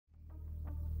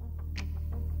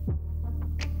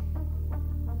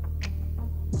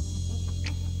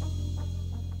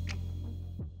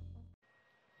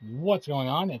What's going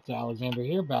on? It's Alexander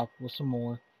here, back with some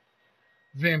more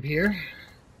Vampyr.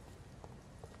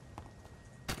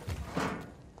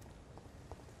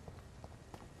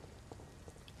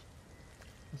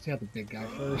 Let's see how the big guy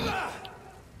first.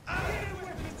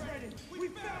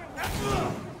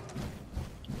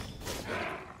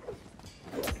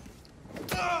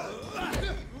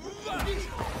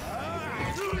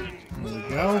 There we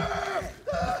go.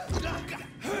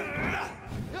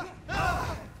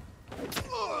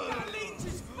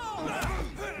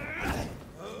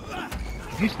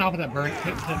 If you stop at that burn,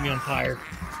 it set me on fire.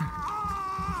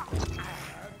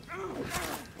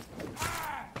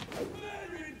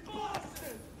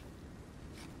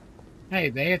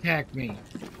 Hey, they attacked me.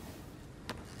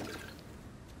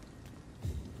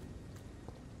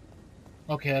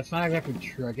 Okay, that's not exactly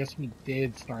true. I guess we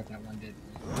did start that one, didn't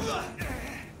we?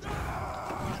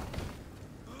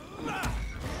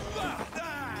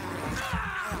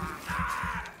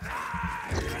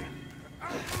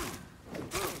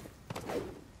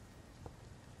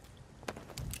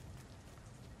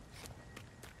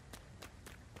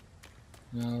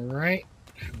 Alright,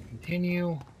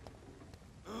 continue.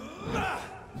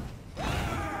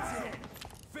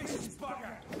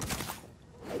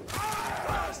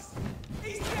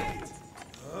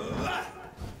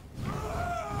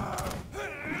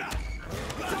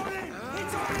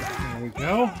 There we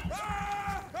go.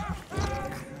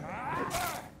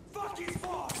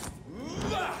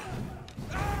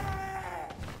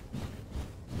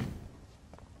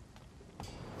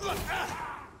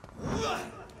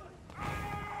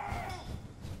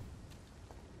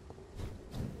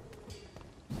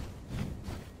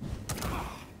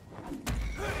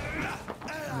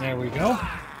 There we go.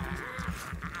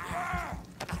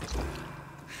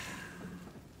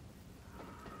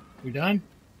 We done?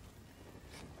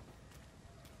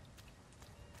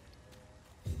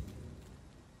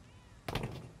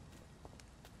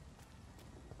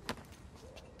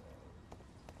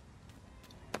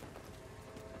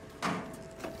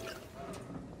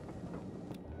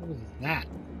 What was that?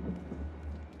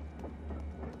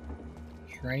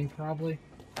 Train, probably?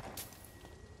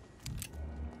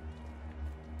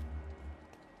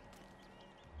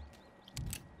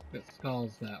 It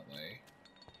skulls that way.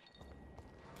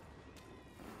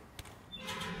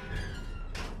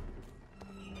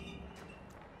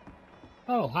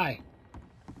 Oh, hi.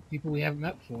 People we haven't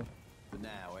met before. For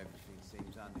now, everything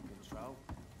seems under control,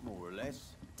 more or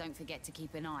less. Don't forget to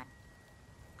keep an eye.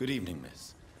 Good evening,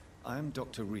 miss. I am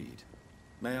Dr. Reed.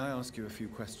 May I ask you a few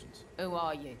questions? Who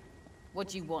are you? What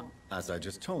do you want? As I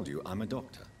just told you, I'm a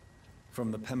doctor.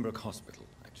 From the Pembroke Hospital,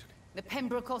 actually. The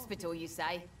Pembroke Hospital, you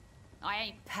say? I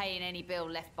ain't paying any bill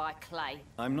left by Clay.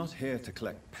 I'm not here to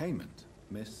collect payment,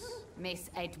 miss. Miss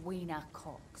Edwina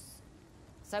Cox.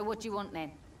 So what do you want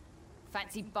then?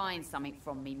 Fancy buying something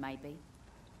from me, maybe?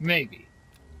 Maybe.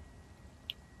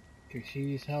 Okay,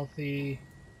 she's healthy.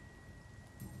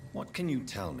 What can you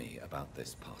tell me about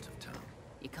this part of town?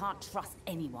 You can't trust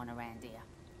anyone around here.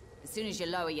 As soon as you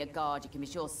lower your guard, you can be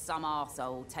sure some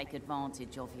arsehole will take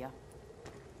advantage of you.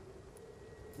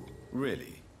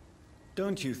 Really?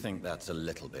 Don't you think that's a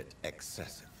little bit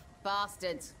excessive?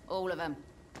 Bastards, all of them.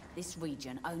 This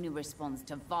region only responds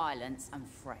to violence and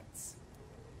threats.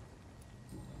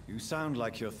 You sound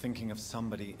like you're thinking of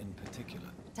somebody in particular.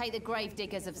 Take the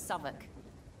gravediggers of Southwark.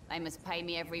 They must pay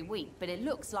me every week, but it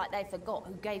looks like they forgot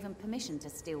who gave them permission to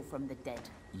steal from the dead.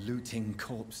 Looting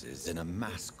corpses in a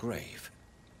mass grave.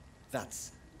 That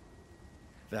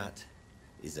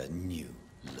is a new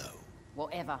low.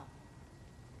 Whatever.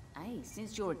 Hey,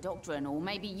 since you're a doctor and all,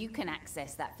 maybe you can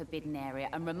access that forbidden area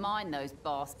and remind those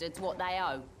bastards what they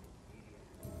owe.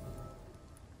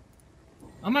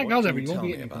 I might go there, but you Tell won't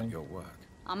me get about anything. your work.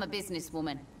 I'm a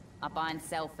businesswoman. I buy and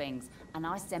sell things, and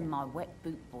I send my wet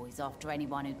boot boys after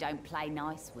anyone who don't play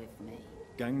nice with me.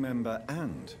 Gang member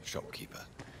and shopkeeper.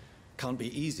 Can't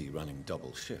be easy running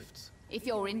double shifts. If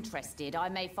you're interested, I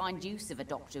may find use of a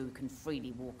doctor who can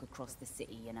freely walk across the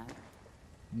city, you know.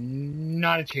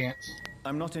 Not a chance.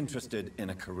 I'm not interested in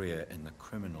a career in the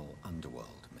criminal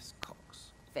underworld, Miss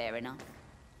Cox. Fair enough.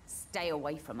 Stay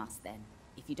away from us then,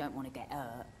 if you don't want to get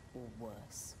hurt or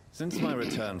worse. Since my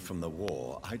return from the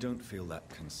war, I don't feel that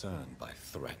concerned by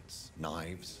threats,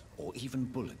 knives, or even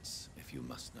bullets, if you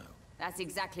must know. That's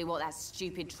exactly what that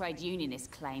stupid trade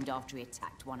unionist claimed after he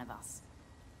attacked one of us.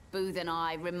 Booth and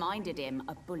I reminded him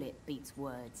a bullet beats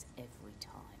words every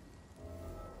time.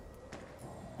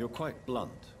 You're quite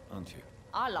blunt, aren't you?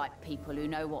 I like people who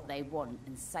know what they want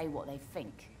and say what they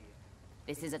think.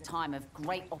 This is a time of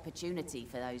great opportunity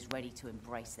for those ready to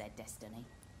embrace their destiny.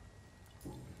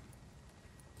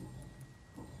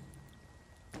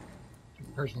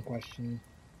 personal question.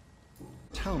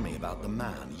 Tell me about the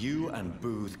man you and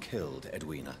Booth killed,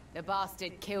 Edwina. The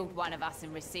bastard killed one of us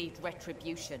and received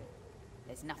retribution.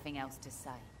 There's nothing else to say.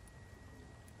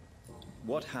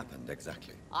 What happened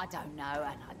exactly? I don't know,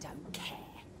 and I don't care.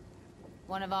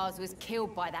 One of ours was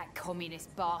killed by that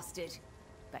communist bastard,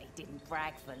 but he didn't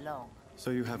brag for long.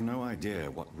 So you have no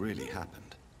idea what really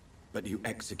happened, but you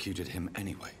executed him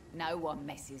anyway. No one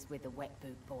messes with the Wet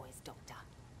Boot Boys, Doctor.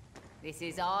 This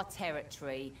is our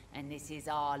territory, and this is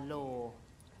our law.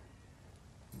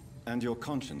 And your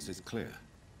conscience is clear.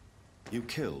 You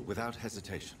kill without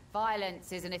hesitation.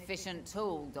 Violence is an efficient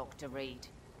tool, Dr. Reed,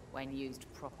 when used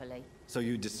properly. So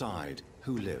you decide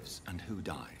who lives and who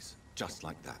dies, just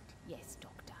like that. Yes,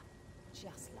 Doctor.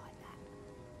 Just like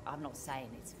that. I'm not saying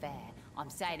it's fair. I'm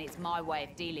saying it's my way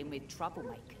of dealing with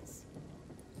troublemakers.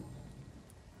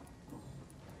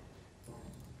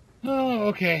 Oh,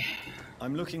 okay.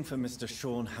 I'm looking for Mr.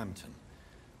 Sean Hampton.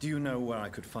 Do you know where I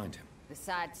could find him? The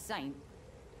sad saint?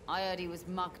 I heard he was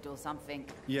mugged or something.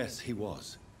 Yes, he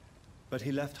was. But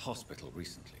he left hospital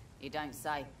recently. You don't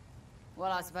say.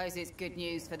 Well, I suppose it's good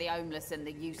news for the homeless and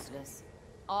the useless.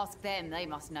 Ask them, they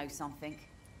must know something.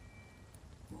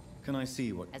 Can I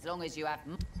see what... As long as you have...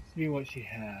 See what she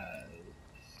has.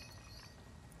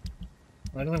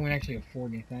 Well, I don't think we can actually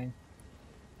afford anything.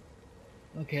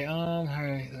 Okay,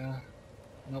 alright,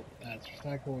 nope, that's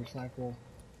recycle.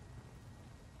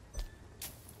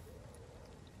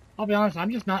 I'll be honest,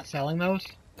 I'm just not selling those.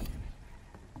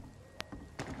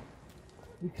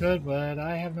 We could, but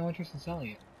I have no interest in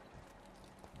selling it.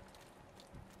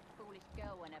 Foolish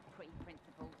girl and her pretty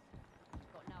principles. She's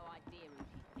got no idea who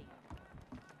she's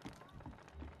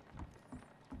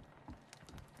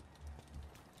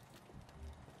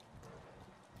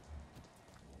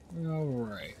being.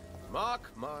 Alright.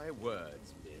 Mark my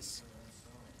words, miss.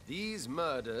 These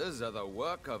murders are the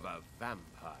work of a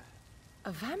vampire.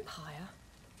 A vampire?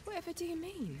 Whatever do you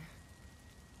mean?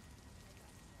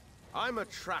 I'm a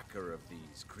tracker of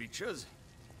these creatures.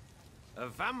 A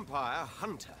vampire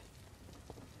hunter.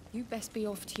 You best be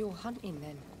off to your hunting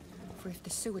then. For if the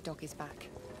sewer dog is back,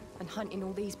 and hunting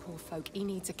all these poor folk, he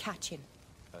needs a catching.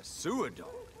 A sewer dog?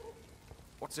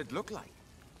 What's it look like?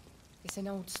 It's an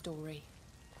old story.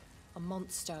 A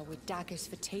monster with daggers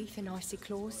for teeth and icy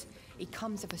claws. He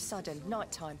comes of a sudden,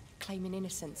 nighttime, claiming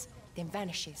innocence, then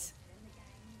vanishes.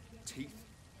 Teeth?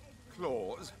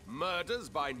 Claws? Murders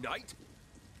by night?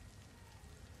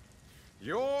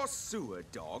 Your sewer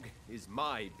dog is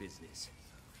my business.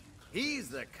 He's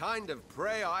the kind of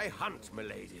prey I hunt,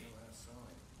 milady.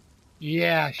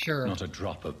 Yeah, sure. Not a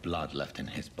drop of blood left in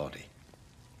his body.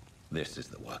 This is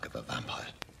the work of a vampire.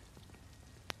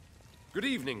 Good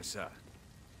evening, sir.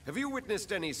 Have you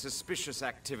witnessed any suspicious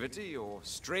activity or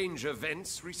strange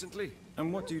events recently?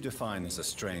 And what do you define as a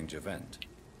strange event?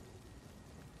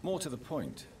 More to the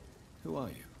point, who are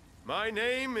you? My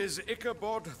name is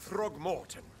Ichabod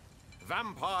Throgmorton,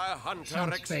 vampire hunter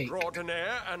Sounds fake.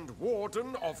 extraordinaire and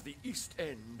warden of the East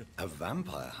End. A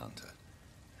vampire hunter?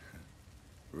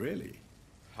 Really?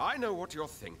 I know what you're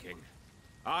thinking.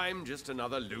 I'm just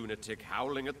another lunatic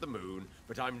howling at the moon,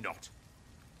 but I'm not.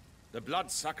 The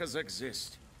bloodsuckers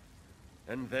exist,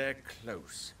 and they're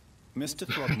close. Mr.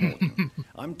 Throgmorton,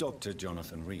 I'm Dr.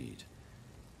 Jonathan Reed.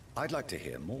 I'd like to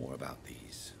hear more about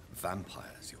these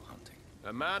vampires you're hunting.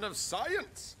 A man of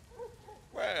science?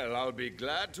 Well, I'll be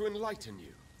glad to enlighten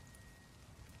you.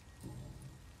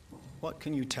 What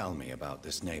can you tell me about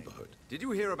this neighborhood? Did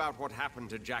you hear about what happened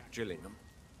to Jack Gillingham?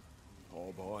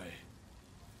 Oh boy.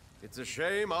 It's a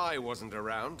shame I wasn't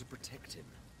around to protect him.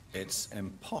 It's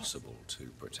impossible to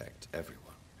protect everyone.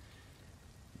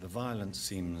 The violence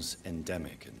seems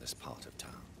endemic in this part of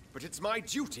town. But it's my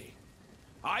duty.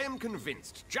 I am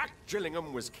convinced Jack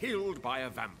Gillingham was killed by a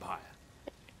vampire.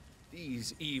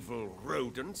 These evil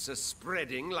rodents are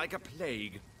spreading like a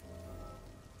plague.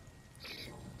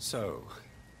 So,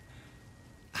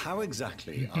 how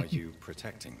exactly are you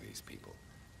protecting these people?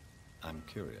 I'm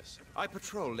curious. I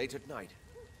patrol late at night,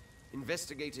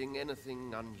 investigating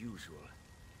anything unusual.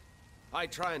 I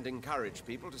try and encourage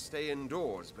people to stay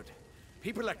indoors, but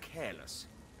people are careless.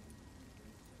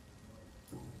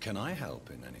 Can I help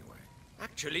in any way?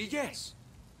 Actually, yes.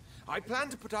 I plan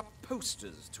to put up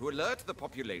posters to alert the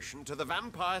population to the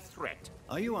vampire threat.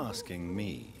 Are you asking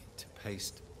me to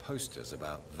paste posters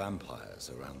about vampires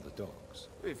around the docks?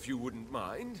 If you wouldn't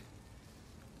mind.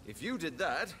 If you did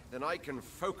that, then I can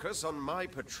focus on my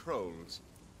patrols.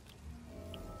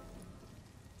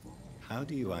 How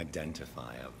do you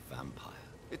identify a vampire?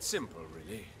 It's simple,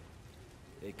 really.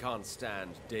 They can't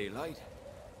stand daylight.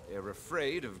 They're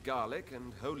afraid of garlic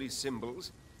and holy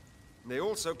symbols. They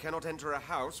also cannot enter a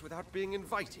house without being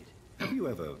invited. Have you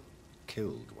ever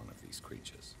killed one of these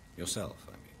creatures? Yourself,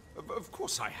 I mean. Of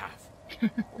course I have.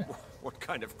 What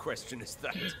kind of question is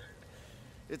that?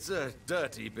 It's a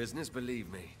dirty business,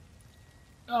 believe me.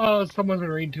 Oh, someone's been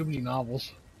reading too many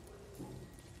novels.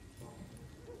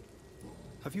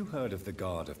 Have you heard of the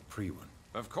Guard of Priwen?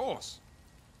 Of course.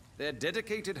 They're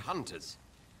dedicated hunters.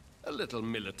 A little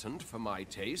militant for my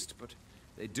taste, but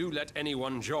they do let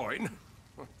anyone join.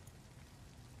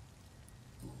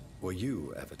 Were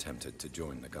you ever tempted to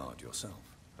join the Guard yourself?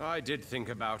 I did think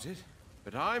about it,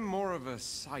 but I'm more of a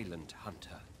silent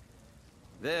hunter.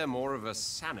 They're more of a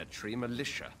sanitary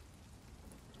militia.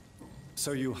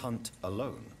 So you hunt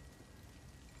alone?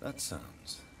 That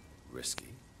sounds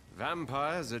risky.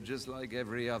 Vampires are just like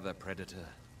every other predator.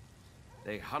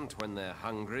 They hunt when they're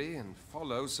hungry and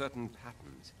follow certain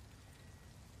patterns.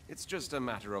 It's just a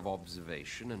matter of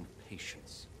observation and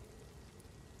patience.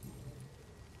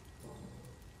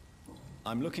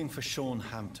 I'm looking for Sean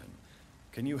Hampton.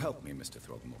 Can you help me, Mr.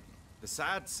 Throgmorton? The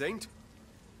sad saint?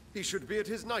 He should be at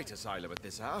his night asylum at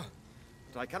this hour.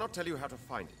 But I cannot tell you how to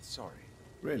find it, sorry.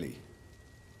 Really?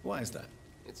 Why is that?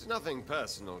 It's nothing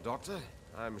personal, Doctor.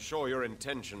 I'm sure your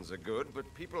intentions are good, but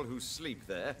people who sleep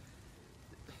there,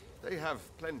 they have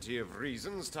plenty of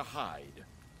reasons to hide.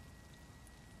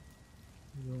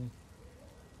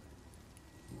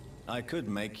 I could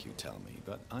make you tell me,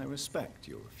 but I respect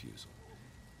your refusal.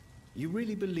 You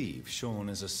really believe Sean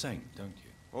is a saint, don't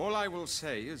you? All I will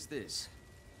say is this.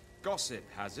 Gossip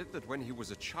has it that when he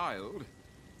was a child,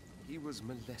 he was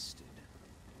molested.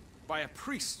 By a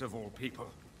priest of all people.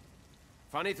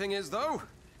 Funny thing is, though,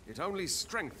 it only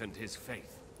strengthened his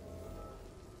faith.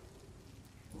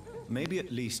 Maybe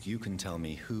at least you can tell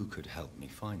me who could help me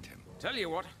find him. Tell you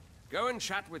what, go and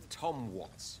chat with Tom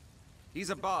Watts. He's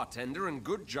a bartender and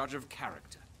good judge of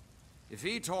character. If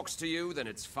he talks to you, then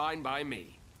it's fine by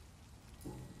me.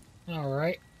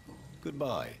 Alright.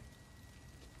 Goodbye.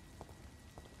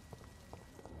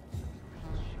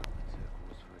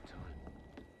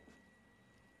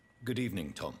 Good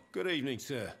evening, Tom. Good evening,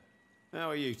 sir. How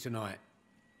are you tonight?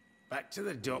 Back to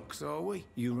the docks, are we?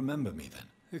 You remember me then?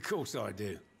 Of course I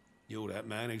do. You're that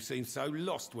man who seemed so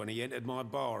lost when he entered my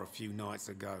bar a few nights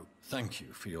ago. Thank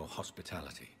you for your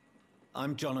hospitality.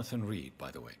 I'm Jonathan Reed,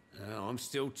 by the way. I'm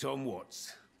still Tom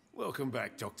Watts. Welcome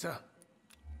back, Doctor.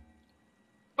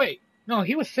 Wait, no,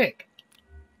 he was sick.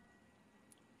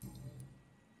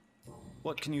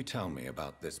 What can you tell me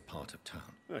about this part of town?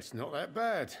 It's not that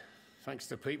bad. Thanks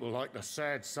to people like the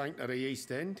sad saint of the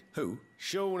East End. Who?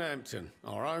 Sean Hampton,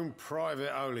 our own private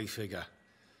holy figure.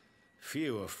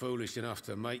 Few are foolish enough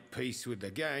to make peace with the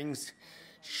gangs.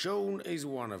 Sean is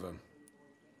one of them.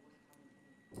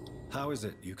 How is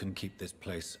it you can keep this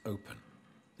place open?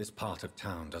 This part of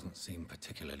town doesn't seem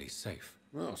particularly safe.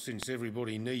 Well, since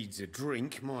everybody needs a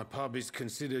drink, my pub is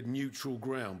considered neutral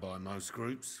ground by most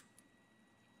groups.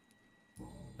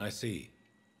 I see.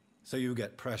 So you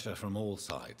get pressure from all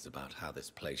sides about how this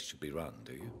place should be run,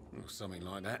 do you? Well, something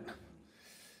like that.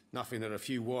 Nothing that a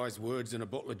few wise words and a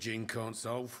bottle of gin can't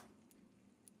solve.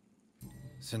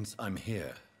 Since I'm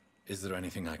here, is there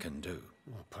anything I can do?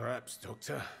 Well, perhaps,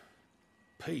 Doctor.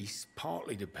 Peace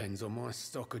partly depends on my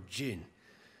stock of gin.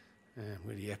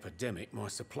 With the epidemic, my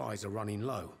supplies are running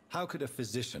low. How could a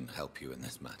physician help you in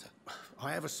this matter?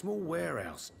 I have a small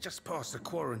warehouse just past the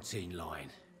quarantine line.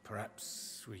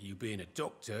 Perhaps, with you being a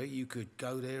doctor, you could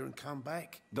go there and come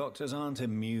back? Doctors aren't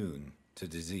immune to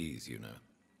disease, you know.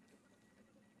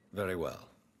 Very well.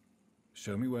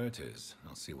 Show me where it is.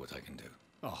 I'll see what I can do.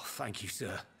 Oh, thank you,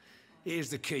 sir. Here's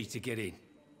the key to get in.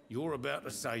 You're about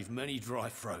to save many dry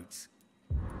throats.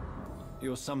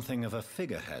 You're something of a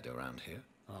figurehead around here.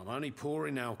 I'm only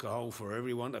pouring alcohol for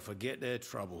everyone to forget their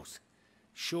troubles.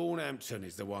 Sean Hampton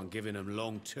is the one giving them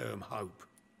long-term hope.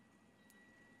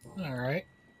 Alright.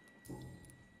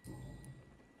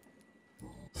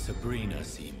 Sabrina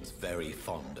seems very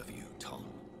fond of you, Tom.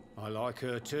 I like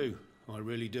her too, I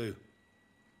really do.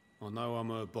 I know I'm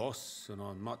her boss, and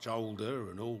I'm much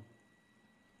older and all.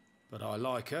 But I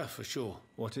like her for sure.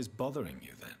 What is bothering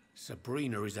you then?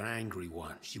 Sabrina is an angry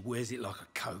one. She wears it like a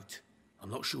coat. I'm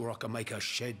not sure I can make her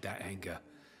shed that anger.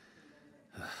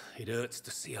 It hurts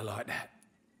to see her like that.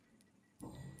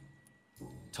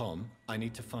 Tom, I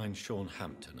need to find Sean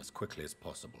Hampton as quickly as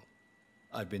possible.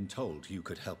 I've been told you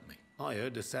could help me. I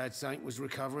heard the sad saint was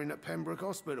recovering at Pembroke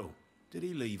Hospital. Did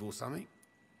he leave or something?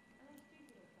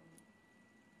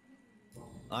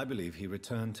 I believe he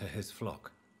returned to his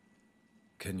flock.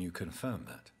 Can you confirm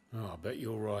that? Oh, I bet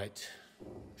you're right.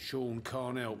 Sean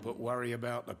can't help but worry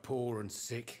about the poor and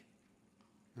sick.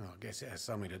 Oh, I guess it has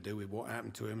something to do with what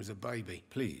happened to him as a baby.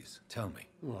 Please, tell me.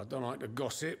 Well, I don't like to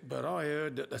gossip, but I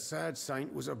heard that the sad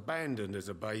saint was abandoned as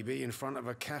a baby in front of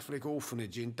a Catholic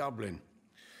orphanage in Dublin.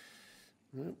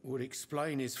 That would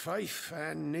explain his faith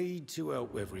and need to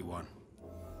help everyone.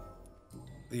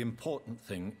 The important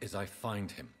thing is I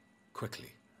find him.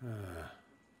 Quickly.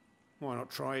 Why not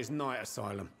try his night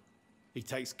asylum? He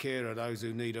takes care of those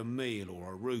who need a meal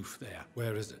or a roof there.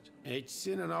 Where is it? It's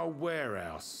in an old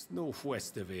warehouse,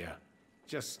 northwest of here.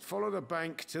 Just follow the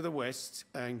bank to the west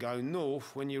and go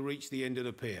north when you reach the end of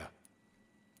the pier.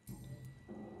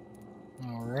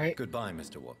 All right. Goodbye,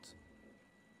 Mr. Watts.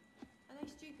 Are they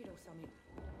stupid or something?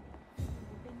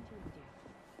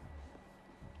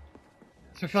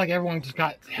 So I feel like everyone just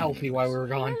got healthy while we were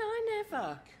gone. Well, I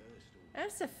never.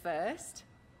 That's a first.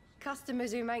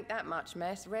 Customers who make that much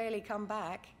mess rarely come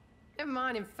back. Never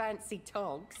mind in fancy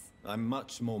togs. I'm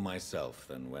much more myself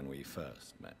than when we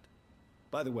first met.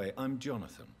 By the way, I'm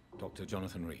Jonathan, Dr.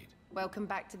 Jonathan Reed. Welcome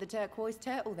back to the Turquoise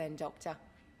Turtle then, Doctor.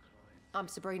 I'm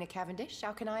Sabrina Cavendish.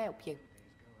 How can I help you?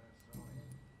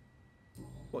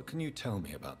 What can you tell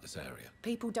me about this area?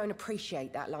 People don't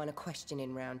appreciate that line of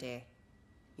questioning round here.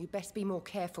 You best be more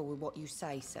careful with what you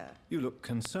say, sir. You look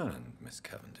concerned, Miss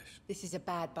Cavendish. This is a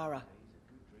bad borough.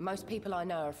 Most people I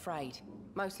know are afraid.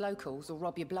 Most locals will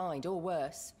rob you blind, or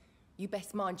worse. You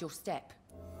best mind your step.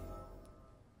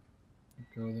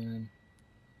 Go then.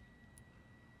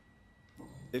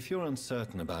 If you're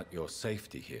uncertain about your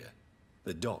safety here,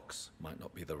 the docks might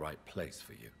not be the right place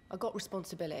for you. I got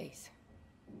responsibilities.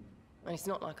 And it's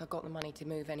not like I got the money to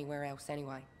move anywhere else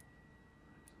anyway.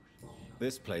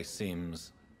 This place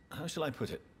seems, how shall I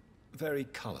put it, very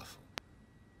colorful.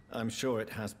 I'm sure it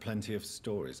has plenty of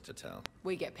stories to tell.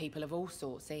 We get people of all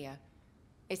sorts here.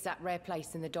 It's that rare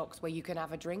place in the docks where you can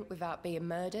have a drink without being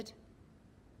murdered.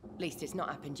 At least it's not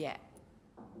happened yet.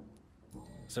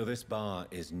 So this bar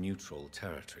is neutral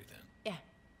territory then? Yeah.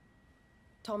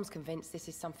 Tom's convinced this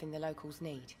is something the locals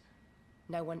need.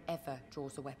 No one ever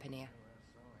draws a weapon here.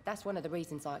 That's one of the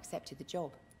reasons I accepted the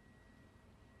job.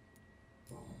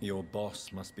 Your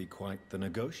boss must be quite the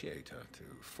negotiator to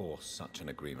force such an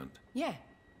agreement. Yeah.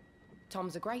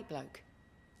 Tom's a great bloke.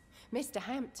 Mr.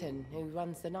 Hampton, who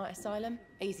runs the night asylum,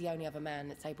 he's the only other man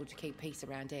that's able to keep peace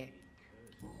around here.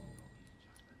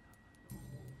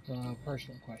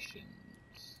 Personal questions.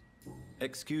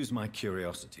 Excuse my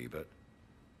curiosity, but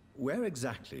where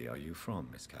exactly are you from,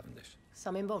 Miss Cavendish?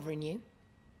 Something bothering you?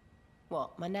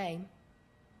 What, my name?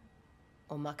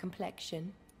 Or my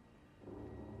complexion?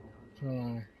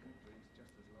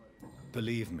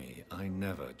 Believe me, I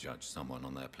never judge someone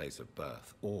on their place of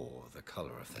birth or the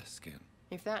color of their skin.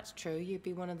 If that's true, you'd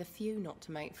be one of the few not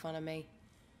to make fun of me.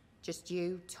 Just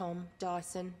you, Tom,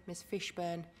 Dyson, Miss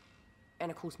Fishburne, and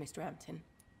of course Mr. Hampton.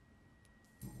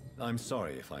 I'm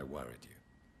sorry if I worried you.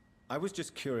 I was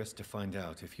just curious to find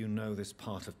out if you know this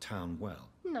part of town well.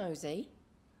 Nosy.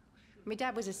 My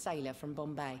dad was a sailor from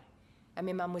Bombay, and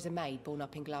my mum was a maid born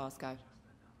up in Glasgow.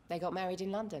 They got married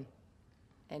in London.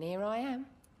 And here I am.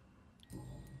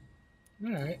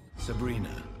 All right.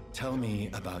 Sabrina, tell me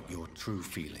about your true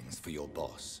feelings for your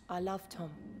boss. I love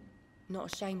Tom.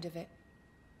 Not ashamed of it.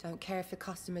 Don't care if the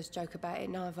customers joke about it,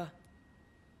 neither.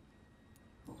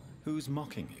 Who's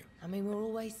mocking you? I mean, we're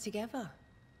always together.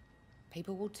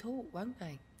 People will talk, won't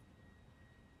they?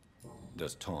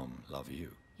 Does Tom love you?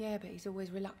 Yeah, but he's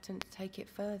always reluctant to take it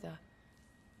further.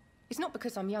 It's not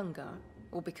because I'm younger,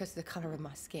 or because of the colour of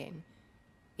my skin.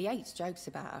 He hates jokes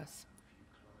about us.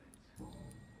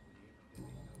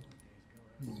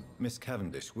 Miss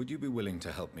Cavendish, would you be willing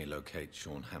to help me locate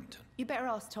Sean Hampton? You better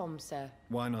ask Tom, sir.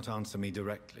 Why not answer me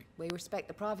directly? We respect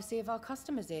the privacy of our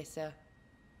customers here, sir.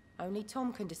 Only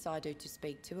Tom can decide who to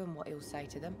speak to and what he'll say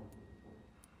to them.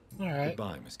 All right.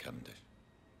 Goodbye, Miss Cavendish.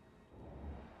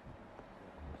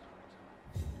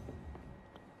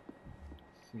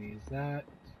 See, is that...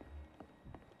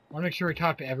 I want to make sure we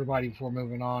talk to everybody before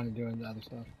moving on and doing the other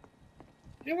stuff.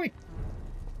 Didn't we?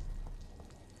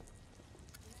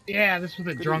 Yeah, this was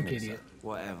a Good drunk evening, idiot. sir.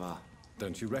 Whatever.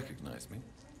 Don't you recognize me?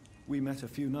 We met a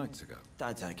few nights ago.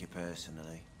 Don't take it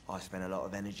personally. I spent a lot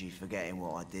of energy forgetting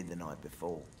what I did the night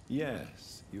before.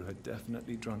 Yes, you had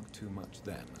definitely drunk too much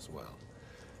then as well.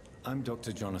 I'm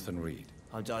Dr. Jonathan Reed.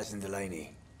 I'm Dyson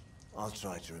Delaney. I'll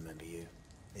try to remember you.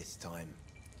 This time.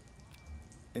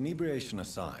 Inebriation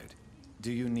aside,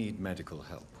 do you need medical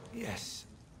help? Yes.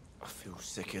 I feel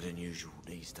sicker than usual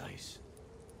these days.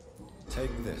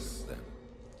 Take this, then.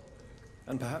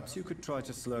 And perhaps you could try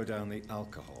to slow down the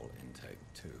alcohol intake,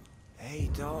 too. Hey,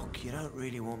 Doc, you don't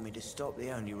really want me to stop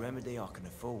the only remedy I can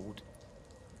afford.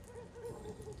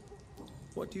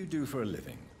 What do you do for a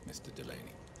living, Mr.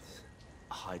 Delaney?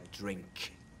 I I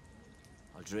drink.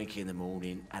 I drink in the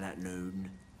morning and at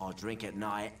noon. I drink at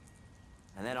night.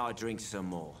 And then I drink some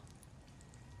more.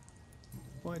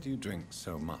 Why do you drink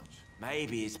so much?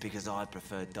 Maybe it's because I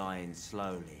prefer dying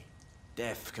slowly.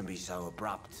 Death can be so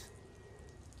abrupt.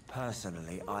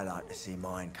 Personally, I like to see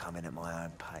mine coming at my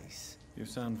own pace. You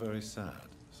sound very sad,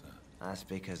 sir. That's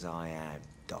because I am,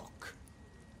 Doc.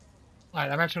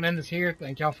 Alright, I'm actually going to end this here.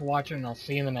 Thank y'all for watching, and I'll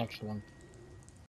see you in the next one.